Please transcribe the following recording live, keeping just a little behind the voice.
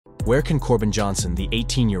Where can Corbin Johnson, the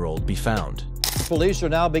 18-year-old, be found? Police are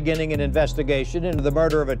now beginning an investigation into the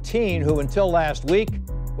murder of a teen who until last week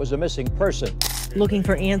was a missing person. Looking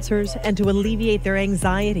for answers and to alleviate their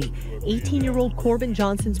anxiety, 18-year-old Corbin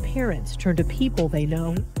Johnson's parents turn to people they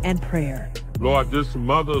know and prayer. Lord, this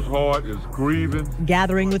mother's heart is grieving.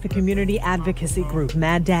 Gathering with the community advocacy group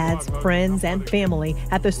Mad Dads, friends, and family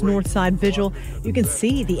at this Northside Vigil, you can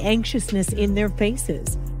see the anxiousness in their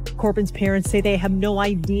faces. Corbin's parents say they have no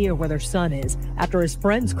idea where their son is after his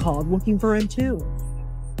friends called looking for him too.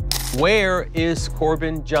 Where is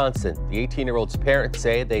Corbin Johnson? The 18-year-old's parents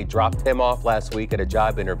say they dropped him off last week at a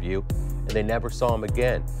job interview and they never saw him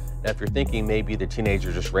again. Now, if you're thinking maybe the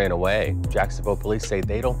teenager just ran away, Jacksonville police say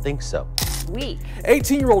they don't think so.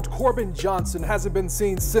 18-year-old Corbin Johnson hasn't been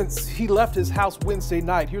seen since he left his house Wednesday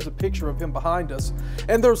night. Here's a picture of him behind us.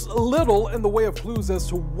 And there's little in the way of clues as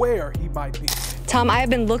to where he might be. Tom, I have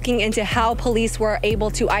been looking into how police were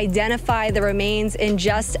able to identify the remains in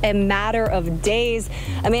just a matter of days.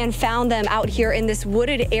 A man found them out here in this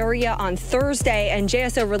wooded area on Thursday, and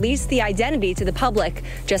JSO released the identity to the public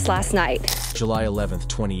just last night. July 11th,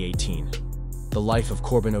 2018. The life of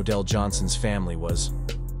Corbin Odell Johnson's family was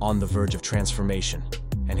on the verge of transformation,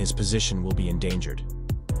 and his position will be endangered.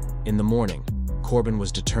 In the morning, Corbin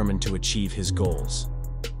was determined to achieve his goals,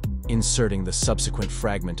 inserting the subsequent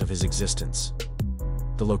fragment of his existence.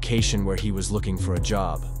 The location where he was looking for a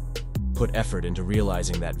job put effort into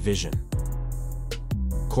realizing that vision.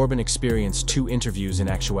 Corbin experienced 2 interviews in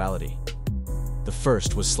actuality. The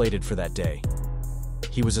first was slated for that day.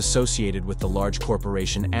 He was associated with the large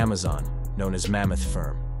corporation Amazon, known as Mammoth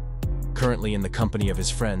Firm. Currently in the company of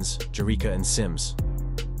his friends, Jerika and Sims,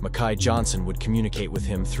 Makai Johnson would communicate with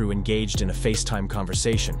him through engaged in a FaceTime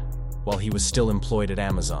conversation while he was still employed at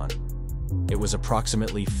Amazon. It was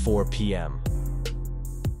approximately 4 p.m.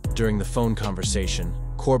 During the phone conversation,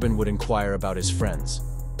 Corbin would inquire about his friends,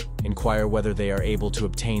 inquire whether they are able to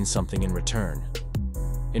obtain something in return,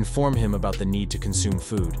 inform him about the need to consume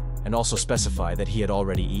food, and also specify that he had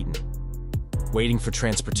already eaten. Waiting for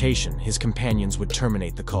transportation, his companions would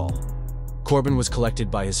terminate the call. Corbin was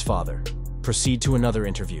collected by his father. Proceed to another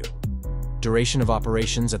interview. Duration of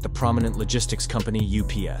operations at the prominent logistics company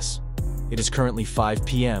UPS. It is currently 5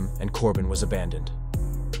 p.m. and Corbin was abandoned.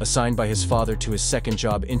 Assigned by his father to his second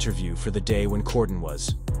job interview for the day when Corbin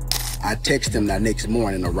was. I texted him that next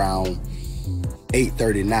morning around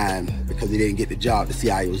 8:39 because he didn't get the job to see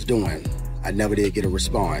how he was doing. I never did get a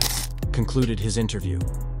response. Concluded his interview.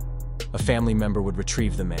 A family member would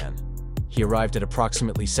retrieve the man. He arrived at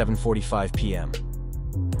approximately 7:45 p.m.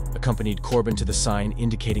 Accompanied Corbin to the sign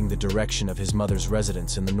indicating the direction of his mother's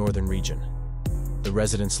residence in the northern region. The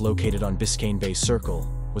residence located on Biscayne Bay Circle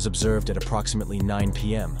was observed at approximately 9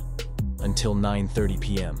 p.m. until 9:30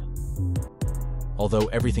 p.m. Although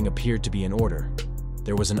everything appeared to be in order,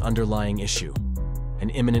 there was an underlying issue. An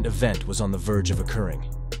imminent event was on the verge of occurring.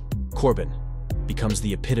 Corbin becomes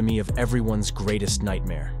the epitome of everyone's greatest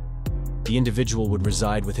nightmare. The individual would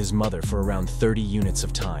reside with his mother for around 30 units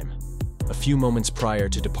of time, a few moments prior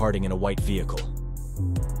to departing in a white vehicle.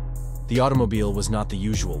 The automobile was not the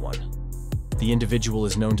usual one. The individual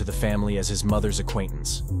is known to the family as his mother's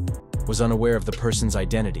acquaintance, was unaware of the person's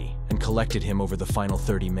identity, and collected him over the final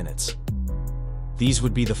 30 minutes. These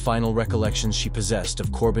would be the final recollections she possessed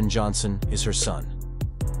of Corbin Johnson is her son.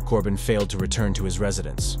 Corbin failed to return to his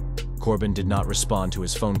residence. Corbin did not respond to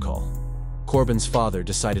his phone call. Corbin's father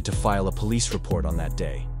decided to file a police report on that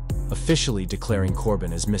day, officially declaring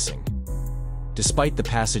Corbin as missing. Despite the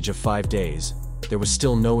passage of 5 days, there was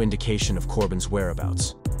still no indication of Corbin's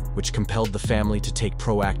whereabouts, which compelled the family to take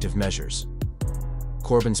proactive measures.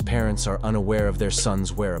 Corbin's parents are unaware of their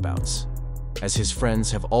son's whereabouts, as his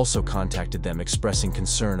friends have also contacted them expressing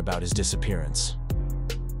concern about his disappearance.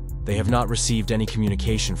 They have not received any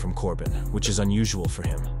communication from Corbin, which is unusual for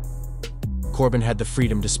him. Corbin had the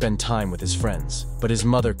freedom to spend time with his friends, but his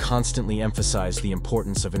mother constantly emphasized the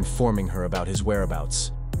importance of informing her about his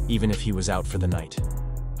whereabouts, even if he was out for the night.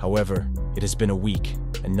 However, it has been a week,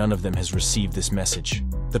 and none of them has received this message.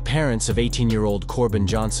 The parents of 18-year-old Corbin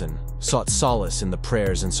Johnson sought solace in the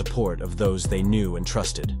prayers and support of those they knew and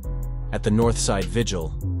trusted. At the Northside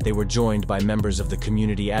Vigil, they were joined by members of the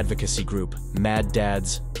community advocacy group Mad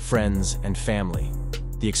Dads, Friends, and Family.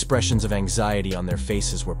 The expressions of anxiety on their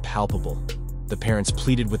faces were palpable. The parents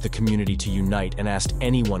pleaded with the community to unite and asked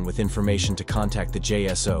anyone with information to contact the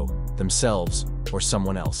JSO, themselves, or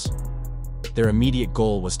someone else. Their immediate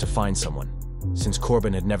goal was to find someone. Since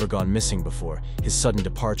Corbin had never gone missing before, his sudden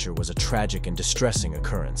departure was a tragic and distressing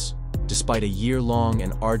occurrence. Despite a year-long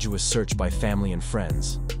and arduous search by family and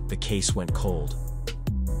friends, the case went cold.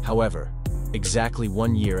 However, Exactly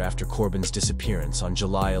 1 year after Corbin's disappearance on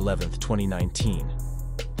July 11, 2019,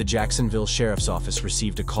 the Jacksonville Sheriff's Office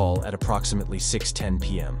received a call at approximately 6:10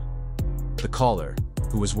 p.m. The caller,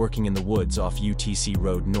 who was working in the woods off UTC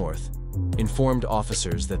Road North, informed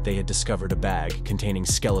officers that they had discovered a bag containing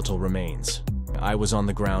skeletal remains. I was on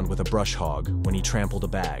the ground with a brush hog when he trampled a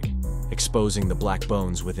bag, exposing the black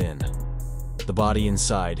bones within. The body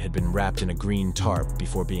inside had been wrapped in a green tarp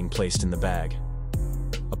before being placed in the bag.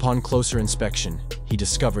 Upon closer inspection, he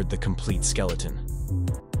discovered the complete skeleton.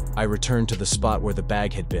 I returned to the spot where the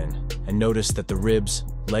bag had been and noticed that the ribs,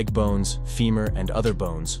 leg bones, femur, and other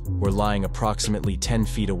bones were lying approximately 10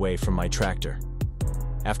 feet away from my tractor.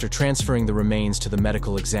 After transferring the remains to the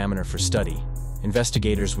medical examiner for study,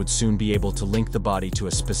 investigators would soon be able to link the body to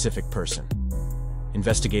a specific person.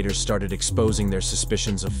 Investigators started exposing their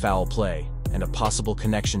suspicions of foul play and a possible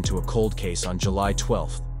connection to a cold case on July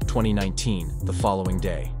 12, 2019, the following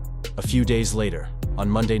day. A few days later, on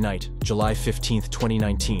Monday night, July 15,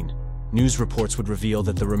 2019, news reports would reveal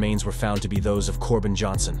that the remains were found to be those of Corbin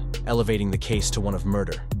Johnson, elevating the case to one of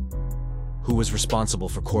murder. Who was responsible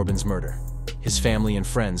for Corbin's murder? His family and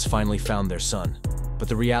friends finally found their son, but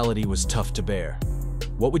the reality was tough to bear.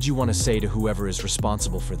 What would you want to say to whoever is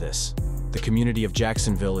responsible for this? The community of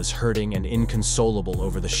Jacksonville is hurting and inconsolable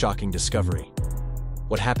over the shocking discovery.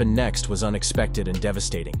 What happened next was unexpected and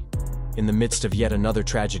devastating. In the midst of yet another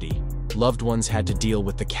tragedy, loved ones had to deal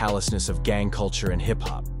with the callousness of gang culture and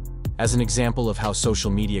hip-hop. As an example of how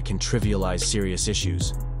social media can trivialize serious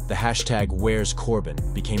issues, the hashtag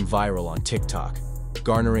 #Where'sCorbin became viral on TikTok,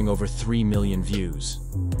 garnering over 3 million views.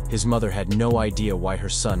 His mother had no idea why her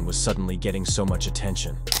son was suddenly getting so much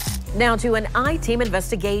attention. Now to an I-Team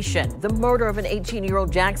investigation. The murder of an 18-year-old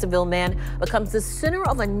Jacksonville man becomes the center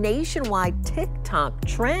of a nationwide TikTok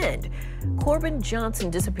trend. Corbin Johnson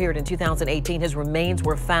disappeared in 2018. His remains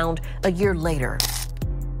were found a year later.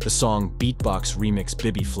 The song Beatbox Remix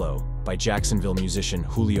Bibby Flow by Jacksonville musician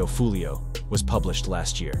Julio Fulio was published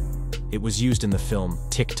last year. It was used in the film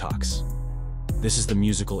TikToks. This is the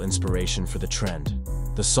musical inspiration for the trend.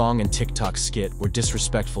 The song and TikTok skit were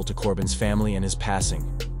disrespectful to Corbin's family and his passing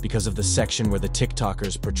because of the section where the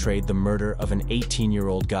TikTokers portrayed the murder of an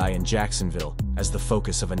 18-year-old guy in Jacksonville as the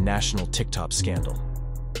focus of a national TikTok scandal.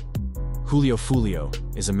 Julio Fulio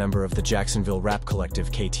is a member of the Jacksonville rap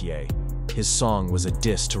collective KTA. His song was a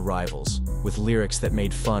diss to rivals, with lyrics that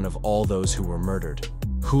made fun of all those who were murdered.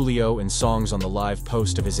 Julio and songs on the live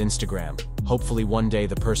post of his Instagram. Hopefully one day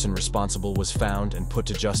the person responsible was found and put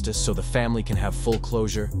to justice so the family can have full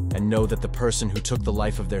closure and know that the person who took the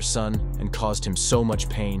life of their son and caused him so much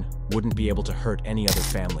pain wouldn't be able to hurt any other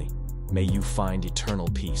family. May you find eternal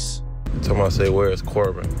peace. Somebody say, where's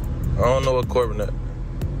Corbin? I don't know what Corbin at.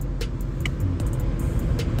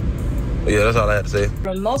 But yeah, that's all I had to say.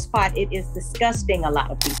 For the most part, it is disgusting a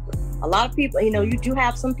lot of people. A lot of people, you know, you do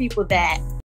have some people that